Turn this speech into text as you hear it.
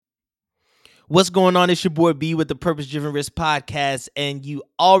What's going on? It's your boy B with the Purpose Driven Risk Podcast, and you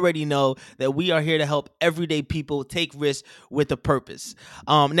already know that we are here to help everyday people take risks with a purpose.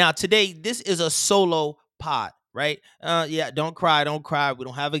 Now today this is a solo pod, right? Yeah, don't cry, don't cry. We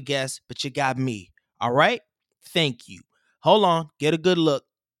don't have a guest, but you got me. All right, thank you. Hold on, get a good look.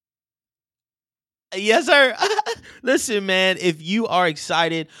 Yes, sir. Listen, man, if you are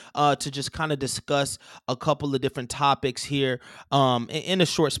excited to just kind of discuss a couple of different topics here in a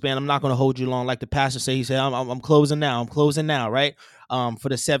short span, I'm not going to hold you long. Like the pastor said, he said, I'm closing now. I'm closing now, right? For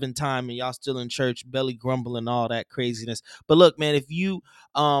the seventh time, and y'all still in church, belly grumbling, all that craziness. But look, man, if you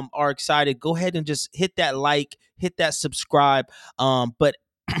are excited, go ahead and just hit that like, hit that subscribe. But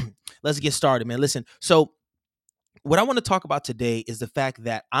let's get started, man. Listen, so what I want to talk about today is the fact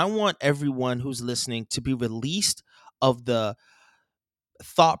that I want everyone who's listening to be released of the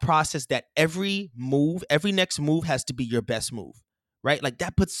thought process that every next move has to be your best move, right? Like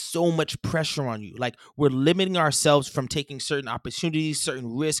that puts so much pressure on you. Like we're limiting ourselves from taking certain opportunities,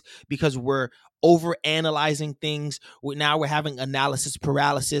 certain risks because we're over analyzing things. We're having analysis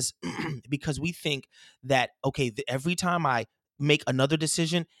paralysis because we think that, okay, every time I make another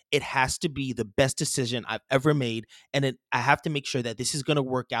decision, it has to be the best decision I've ever made. And I have to make sure that this is going to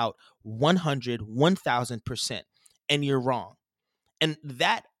work out 100, 1000%. And you're wrong, and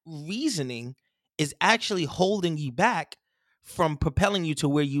that reasoning is actually holding you back from propelling you to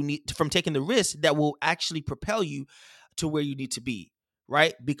where you need, from taking the risk that will actually propel you to where you need to be,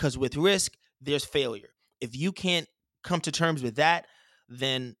 right? Because with risk, there's failure. If you can't come to terms with that,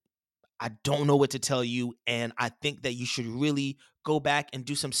 then I don't know what to tell you. And I think that you should really go back and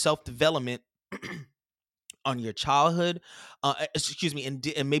do some self development on your childhood, excuse me,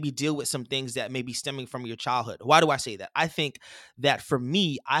 and maybe deal with some things that may be stemming from your childhood. Why do I say that? I think that for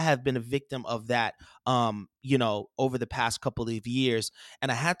me, I have been a victim of that, over the past couple of years,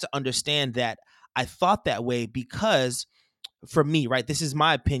 and I had to understand that I thought that way because, for me, right, this is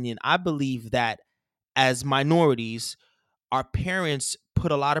my opinion. I believe that as minorities, our parents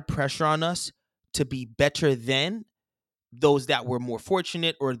put a lot of pressure on us to be better than those that were more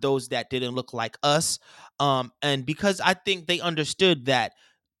fortunate or those that didn't look like us. And because I think they understood that,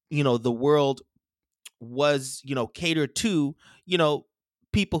 the world was, catered to, you know,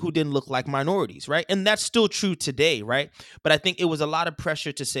 people who didn't look like minorities, right? And that's still true today, right? But I think it was a lot of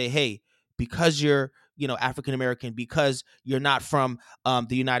pressure to say, hey, because you're, African American, because you're not from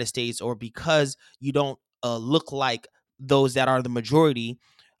the United States, or because you don't look like those that are the majority,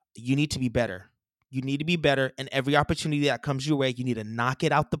 you need to be better. You need to be better. And every opportunity that comes your way, you need to knock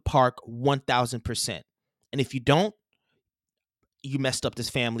it out the park 1000%. And if you don't, you messed up this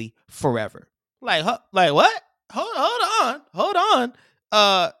family forever. Like what? Hold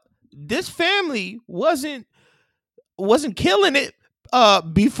on. This family wasn't killing it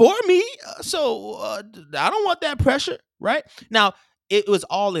before me. So I don't want that pressure, right? Now, it was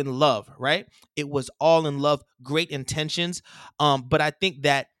all in love, right? It was all in love, great intentions. But I think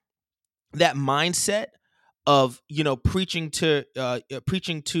that mindset of, preaching to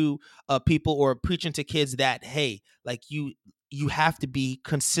people, or preaching to kids that, hey, like you have to be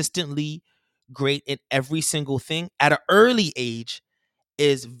consistently great in every single thing at an early age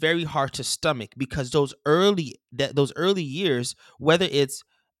is very hard to stomach, because those early years, whether it's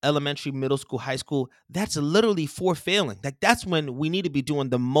elementary, middle school, high school, that's literally for failing. Like that's when we need to be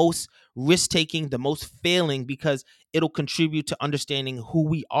doing the most risk taking, the most failing, because it'll contribute to understanding who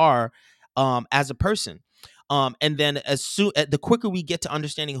we are as a person. And then the quicker we get to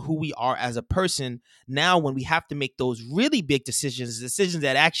understanding who we are as a person, now when we have to make those really big decisions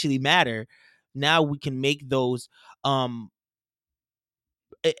that actually matter, now we can make those um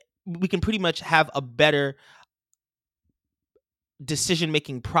we can pretty much have a better decision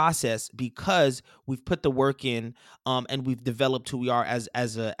making process, because we've put the work in, and we've developed who we are as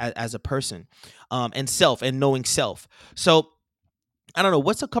a person, and self, and knowing self. So I don't know,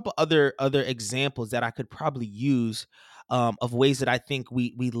 what's a couple other examples that I could probably use, of ways that I think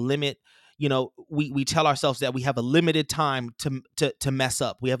we limit. We tell ourselves that we have a limited time to mess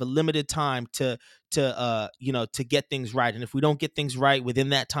up. We have a limited time to get things right, and if we don't get things right within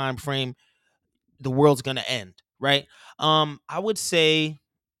that time frame, the world's gonna end, right? I would say,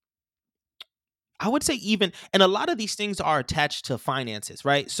 even, and a lot of these things are attached to finances,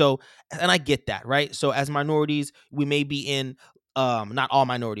 right? So, and I get that, right? So as minorities, we may be in, not all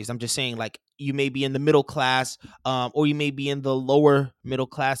minorities, I'm just saying, like, you may be in the middle class, or you may be in the lower middle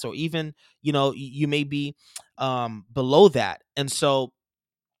class, or even, you may be below that. And so,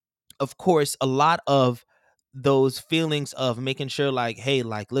 of course, a lot of those feelings of making sure, like, hey,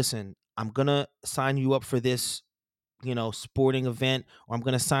 like, listen, I'm gonna sign you up for this sporting event, or I'm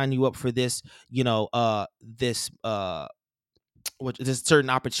going to sign you up for this, this which is a certain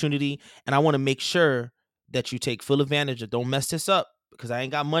opportunity, and I want to make sure that you take full advantage of. Don't mess this up because I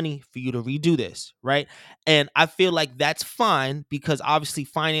ain't got money for you to redo this, right? And I feel like that's fine because obviously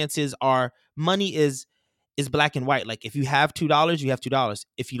finances are money is black and white. Like if you have $2, you have $2.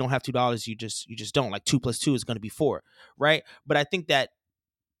 If you don't have $2, you just don't. Like 2 plus 2 is going to be 4, right? But I think that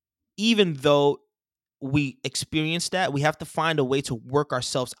even though we experience that, we have to find a way to work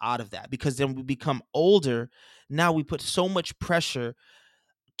ourselves out of that because then we become older. Now we put so much pressure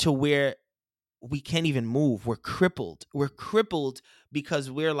to where we can't even move. We're crippled. We're crippled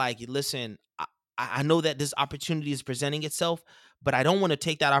because we're like, listen, I know that this opportunity is presenting itself, but I don't want to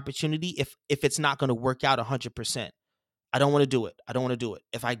take that opportunity if it's not going to work out 100%. I don't want to do it. I don't want to do it.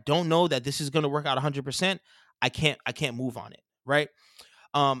 If I don't know that this is going to work out 100%, I can't move on it, right?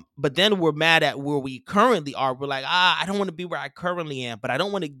 But then we're mad at where we currently are. We're like, I don't want to be where I currently am, but I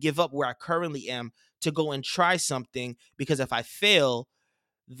don't want to give up where I currently am to go and try something because if I fail,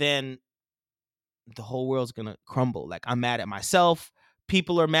 then the whole world's gonna crumble. Like I'm mad at myself.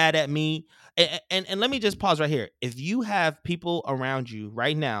 People are mad at me. And let me just pause right here. If you have people around you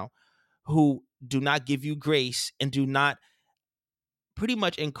right now who do not give you grace and do not pretty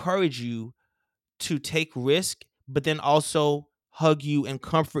much encourage you to take risk, but then also hug you and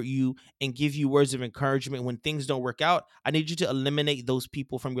comfort you and give you words of encouragement when things don't work out, I need you to eliminate those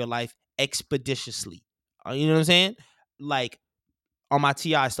people from your life expeditiously. You know what I'm saying? Like on my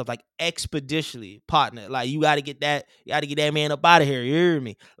TI stuff, like expeditiously, partner. Like you gotta get that man up out of here. You hear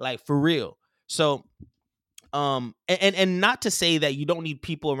me? Like for real. So and not to say that you don't need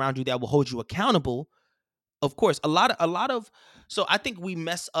people around you that will hold you accountable. Of course, a lot of so I think we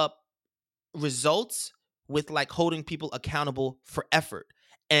mess up results with like holding people accountable for effort.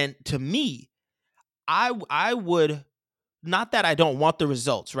 And to me, I would, not that I don't want the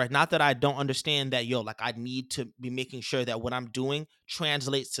results, right? Not that I don't understand that, like I need to be making sure that what I'm doing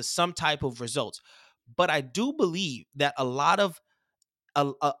translates to some type of results. But I do believe that a lot of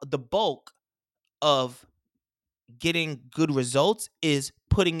the bulk of getting good results is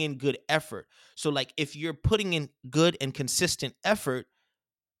putting in good effort. So like if you're putting in good and consistent effort,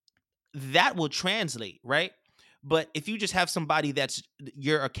 that will translate, right? But if you just have somebody that's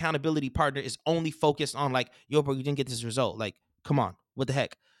your accountability partner is only focused on like, yo, bro, you didn't get this result. Like, come on, what the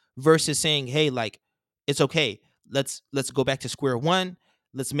heck? Versus saying, hey, like, it's okay. Let's go back to square one.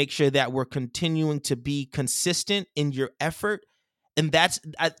 Let's make sure that we're continuing to be consistent in your effort. And that's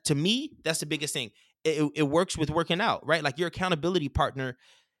to me, that's the biggest thing. It works with working out, right? Like your accountability partner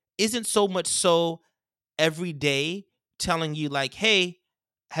isn't so much so every day telling you like, "Hey,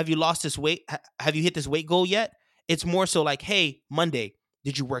 have you lost this weight? Have you hit this weight goal yet?" It's more so like, "Hey, Monday,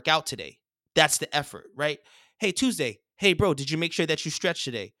 did you work out today?" That's the effort, right? "Hey, Tuesday, hey bro, did you make sure that you stretched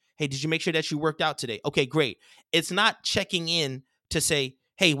today? Hey, did you make sure that you worked out today?" Okay, great. It's not checking in to say,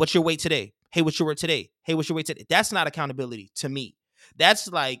 "Hey, what's your weight today? Hey, what's your weight today? Hey, what's your weight today?" That's not accountability to me. That's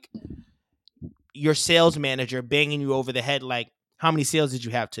like your sales manager banging you over the head like, "How many sales did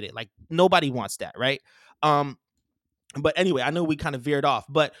you have today?" Like nobody wants that, right? Um but anyway, I know we kind of veered off,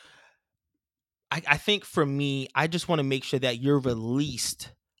 but I think for me, I just want to make sure that you're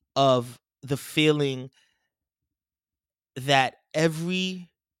released of the feeling that every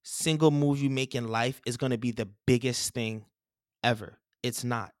single move you make in life is going to be the biggest thing ever. It's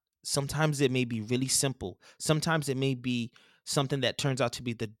not. Sometimes it may be really simple. Sometimes it may be something that turns out to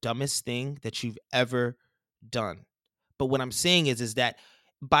be the dumbest thing that you've ever done. But what I'm saying is that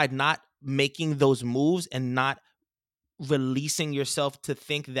by not making those moves and not releasing yourself to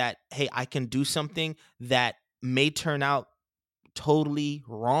think that, hey, I can do something that may turn out totally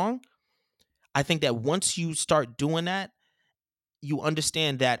wrong. I think that once you start doing that, you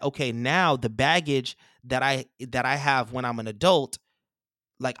understand that, okay, now the baggage that I have when I'm an adult,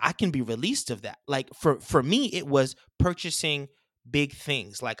 like I can be released of that. Like for me it was purchasing big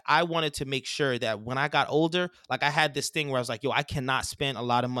things. Like I wanted to make sure that when I got older, like I had this thing where I was like, yo, I cannot spend a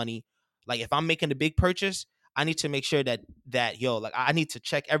lot of money. Like if I'm making a big purchase, I need to make sure that yo, like I need to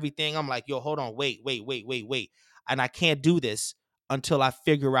check everything. I'm like, yo, hold on, wait. And I can't do this until I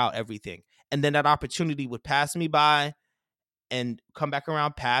figure out everything. And then that opportunity would pass me by and come back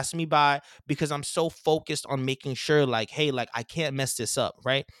around, pass me by, because I'm so focused on making sure like, hey, like I can't mess this up,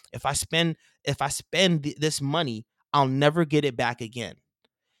 right? If I spend this money, I'll never get it back again.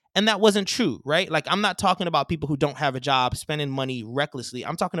 And that wasn't true, right? Like I'm not talking about people who don't have a job spending money recklessly.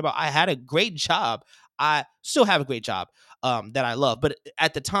 I'm talking about I had a great job. I still have a great job that I love. But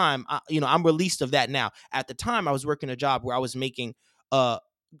at the time, I'm released of that now. At the time, I was working a job where I was making uh,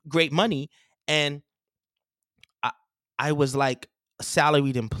 great money, and I was like a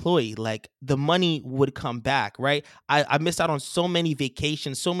salaried employee. Like the money would come back, right? I missed out on so many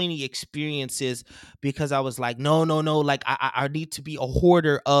vacations, so many experiences because I was like, no, no, no. Like I need to be a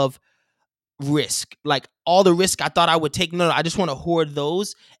hoarder of risk. Like all the risk I thought I would take. No, no, I just want to hoard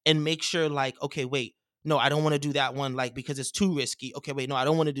those and make sure like, okay, wait. No, I don't want to do that one like because it's too risky. Okay, wait, no, I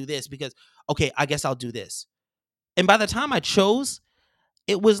don't want to do this because okay, I guess I'll do this. And by the time I chose,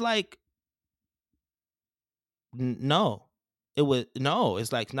 it was like no, it was no.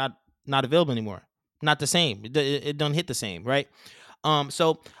 It's like not available anymore. Not the same. It don't hit the same, right?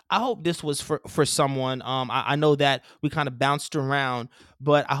 So I hope this was for someone. I know that we kind of bounced around,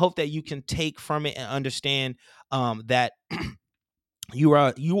 but I hope that you can take from it and understand that you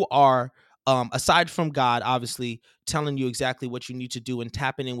are aside from God obviously telling you exactly what you need to do and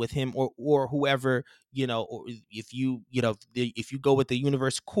tapping in with him or whoever, or if if you go with the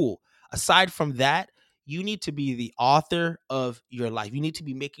universe, cool. Aside from that, you need to be the author of your life. You need to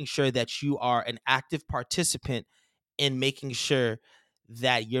be making sure that you are an active participant in making sure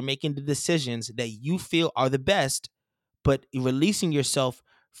that you're making the decisions that you feel are the best, but releasing yourself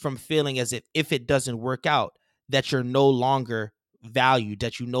from feeling as if it doesn't work out, that you're no longer valued,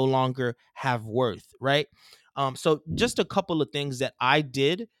 that you no longer have worth, right? So just a couple of things that I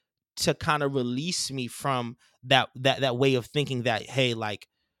did to kind of release me from that way of thinking that, hey, like,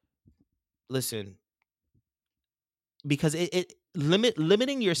 listen, because it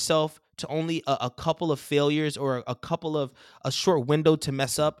limiting yourself to only a couple of failures or a couple of a short window to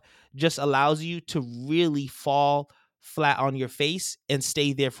mess up just allows you to really fall flat on your face and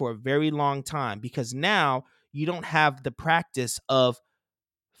stay there for a very long time, because now you don't have the practice of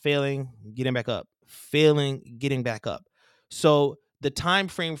failing, getting back up, failing, getting back up. So the time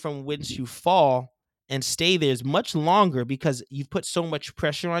frame from which you fall and stay there is much longer because you've put so much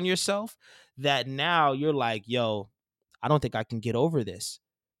pressure on yourself that now you're like, yo, I don't think I can get over this.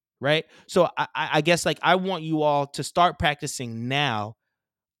 Right. So I guess like I want you all to start practicing now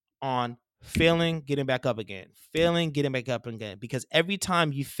on failing, getting back up again, failing, getting back up again, because every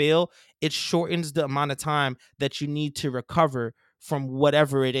time you fail, it shortens the amount of time that you need to recover from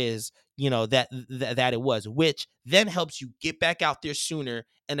whatever it is, that it was, which then helps you get back out there sooner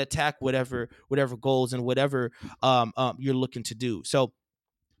and attack whatever goals and whatever you're looking to do. So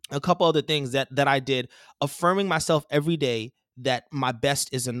a couple other things that I did: affirming myself every day that my best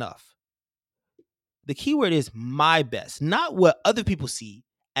is enough. The key word is my best, not what other people see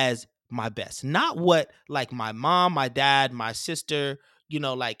as my best, not what like my mom, my dad, my sister,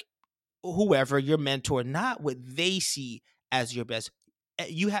 like whoever your mentor, not what they see as your best.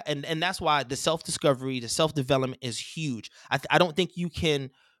 You have, and that's why the self discovery, the self development is huge. I don't think you can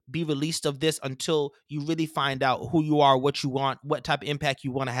be released of this until you really find out who you are, what you want, what type of impact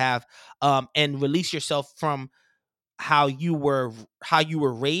you want to have, and release yourself from how you were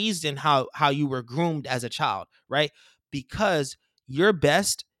raised and how you were groomed as a child, right? Because your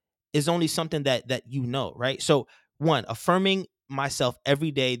best is only something that right? So one, affirming myself every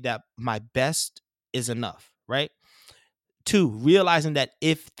day that my best is enough, right? Two, realizing that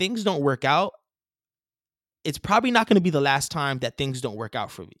if things don't work out, it's probably not going to be the last time that things don't work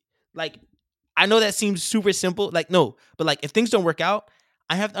out for me. Like, I know that seems super simple, like no, but like if things don't work out,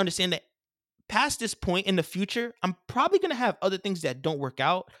 I have to understand that past this point in the future, I'm probably going to have other things that don't work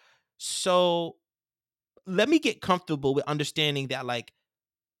out. So let me get comfortable with understanding that like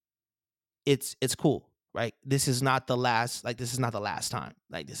it's cool, right? This is not the last, like this is not the last time.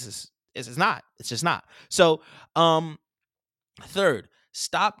 Like this is not. It's just not. So third,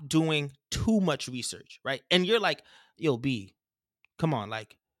 stop doing too much research, right? And you're like, yo, B, come on,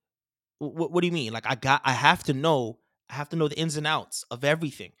 like what do you mean? Like I have to know the ins and outs of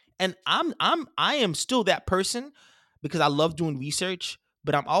everything. And I am still that person because I love doing research,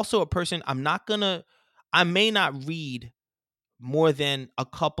 but I'm also a person I may not read more than a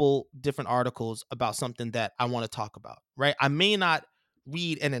couple different articles about something that I want to talk about, right? I may not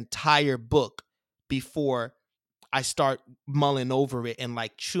read an entire book before I start mulling over it and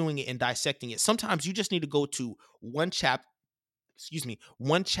like chewing it and dissecting it. Sometimes you just need to go to one chapter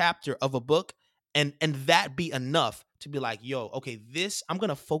of a book and that be enough to be like, yo, okay, this I'm going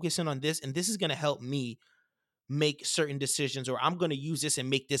to focus in on this and this is going to help me make certain decisions, or I'm going to use this and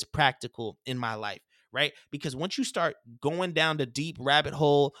make this practical in my life, right? Because once you start going down the deep rabbit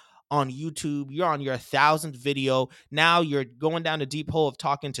hole on YouTube, you're on your 1,000th video. Now you're going down the deep hole of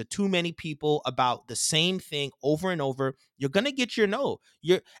talking to too many people about the same thing over and over. You're going to get your no.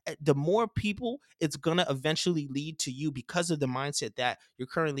 The more people, it's going to eventually lead to you, because of the mindset that you're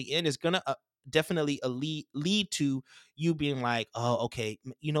currently in, is going to definitely lead to you being like, oh, okay,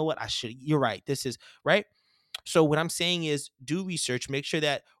 you know what? You're right. This is right. So what I'm saying is do research, make sure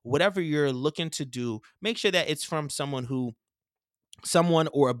that whatever you're looking to do, make sure that it's from someone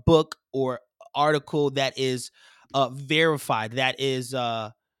or a book or article that is verified, that is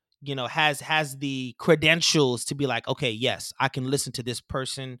has the credentials to be like, okay, yes, I can listen to this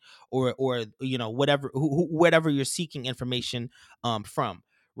person, or whatever, whatever you're seeking information from,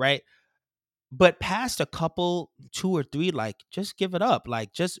 right? But past a couple, two or three, like, just give it up,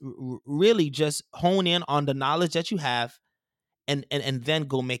 like, just really just hone in on the knowledge that you have, and then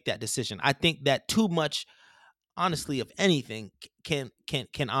go make that decision. I think that too much, honestly, of anything, can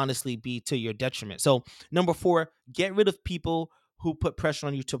honestly be to your detriment. So number four, get rid of people who put pressure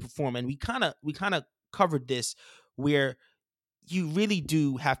on you to perform. And we kind of covered this, where you really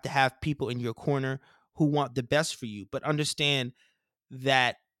do have to have people in your corner who want the best for you, but understand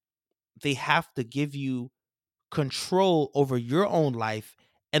that they have to give you control over your own life,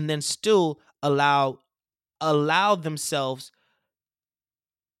 and then still allow themselves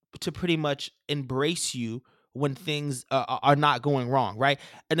to pretty much embrace you when things are not going wrong, right?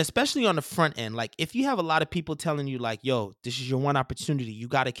 And especially on the front end, like, if you have a lot of people telling you like, yo, this is your one opportunity, you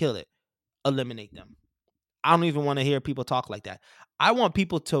got to kill it, eliminate them. I don't even want to hear people talk like that. I want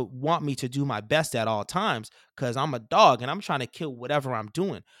people to want me to do my best at all times, because I'm a dog and I'm trying to kill whatever I'm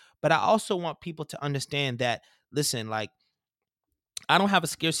doing. But I also want people to understand that, listen, like, I don't have a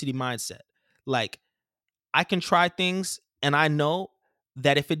scarcity mindset. Like, I can try things, and I know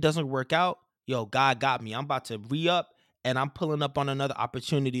that if it doesn't work out, yo, God got me. I'm about to re up, and I'm pulling up on another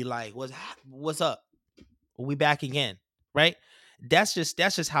opportunity. Like, what's up? We back again, right? That's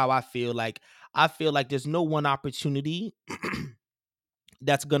just how I feel. Like, I feel like there's no one opportunity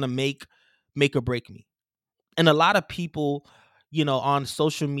that's gonna make or break me. And a lot of people, on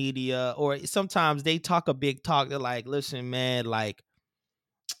social media, or sometimes they talk a big talk. They're like, listen, man,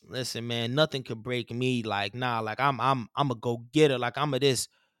 nothing could break me. Like, nah, like, I'm a go getter. Like, I'm a this.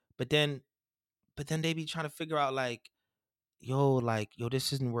 But then, they be trying to figure out, like, yo, this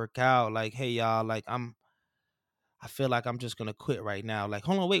doesn't work out. Like, hey, y'all, like, I feel like I'm just gonna quit right now. Like,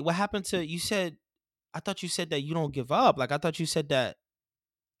 hold on, wait, what happened to you? Said, I thought you said that you don't give up. Like, I thought you said that.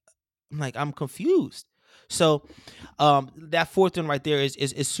 I'm like, I'm confused. So, that fourth one right there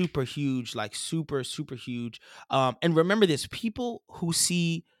is super huge, like, super super huge. And remember this: people who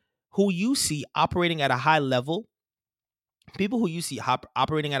you see operating at a high level, people who you see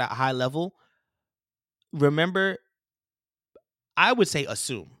operating at a high level, remember, I would say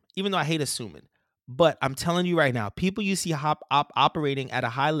assume, even though I hate assuming, but I'm telling you right now, people you see operating at a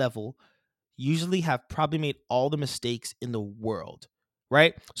high level usually have probably made all the mistakes in the world,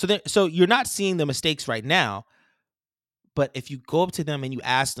 right? So you're not seeing the mistakes right now, but if you go up to them and you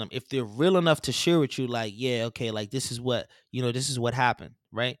ask them if they're real enough to share with you, like, yeah, okay, like, this is what happened,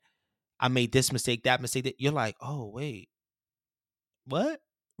 right? I made this mistake, that mistake, that you're like, oh wait, what?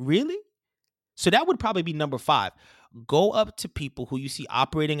 Really? So that would probably be number five. Go up to people who you see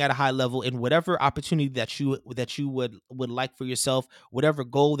operating at a high level in whatever opportunity that you would like for yourself, whatever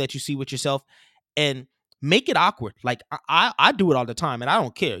goal that you see with yourself, and make it awkward. Like, I do it all the time, and I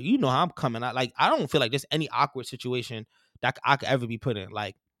don't care. You know how I'm coming. I don't feel like there's any awkward situation that I could ever be put in.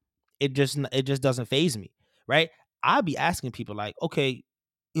 Like, it just doesn't phase me, right? I'll be asking people like, okay,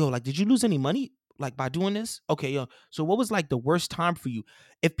 yo, like, did you lose any money like by doing this? Okay, yo, so what was like the worst time for you?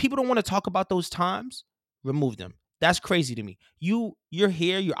 If people don't want to talk about those times, remove them. That's crazy to me. You're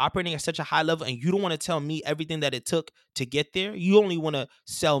here, you're operating at such a high level, and you don't want to tell me everything that it took to get there. You only want to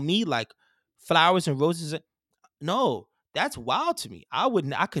sell me like flowers and roses. No, that's wild to me. I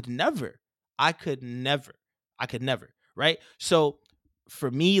could never. I could never. I could never. Right? So for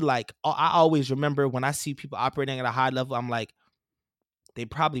me, like, I always remember when I see people operating at a high level, I'm like, they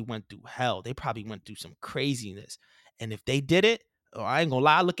probably went through hell. They probably went through some craziness. And if they did it, oh, I ain't gonna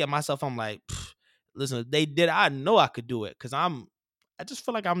lie, I look at myself, I'm like, listen, if they did it, I know I could do it. Cause I just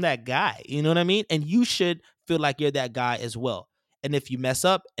feel like I'm that guy. You know what I mean? And you should feel like you're that guy as well. And if you mess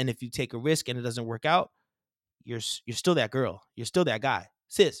up and if you take a risk and it doesn't work out, you're still that girl. You're still that guy.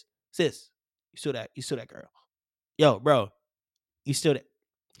 Sis, you still that girl. Yo, bro, you still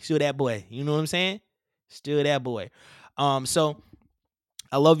that boy. You know what I'm saying? Still that boy. So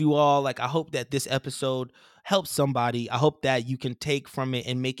I love you all. Like, I hope that this episode helps somebody. I hope that you can take from it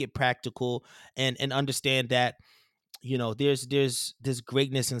and make it practical, and understand that, there's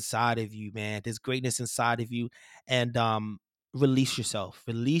greatness inside of you, man. There's greatness inside of you. And release yourself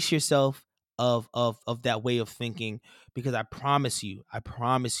of that way of thinking, because I promise you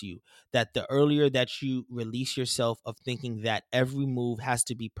that the earlier that you release yourself of thinking that every move has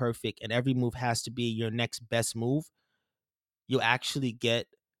to be perfect and every move has to be your next best move, you'll actually get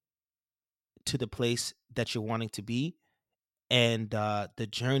to the place that you're wanting to be, and the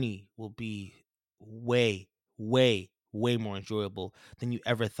journey will be way, way more enjoyable than you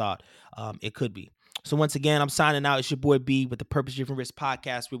ever thought it could be. So once again, I'm signing out. It's your boy B with the Purpose Driven Risk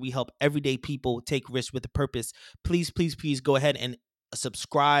Podcast, where we help everyday people take risks with a purpose. Please, please, please go ahead and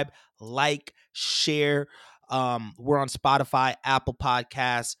subscribe, like, share. We're on Spotify, Apple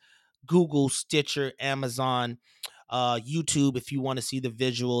Podcasts, Google, Stitcher, Amazon, YouTube if you want to see the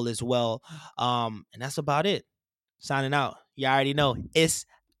visual as well. And that's about it. Signing out. You already know. It's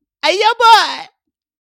a your boy.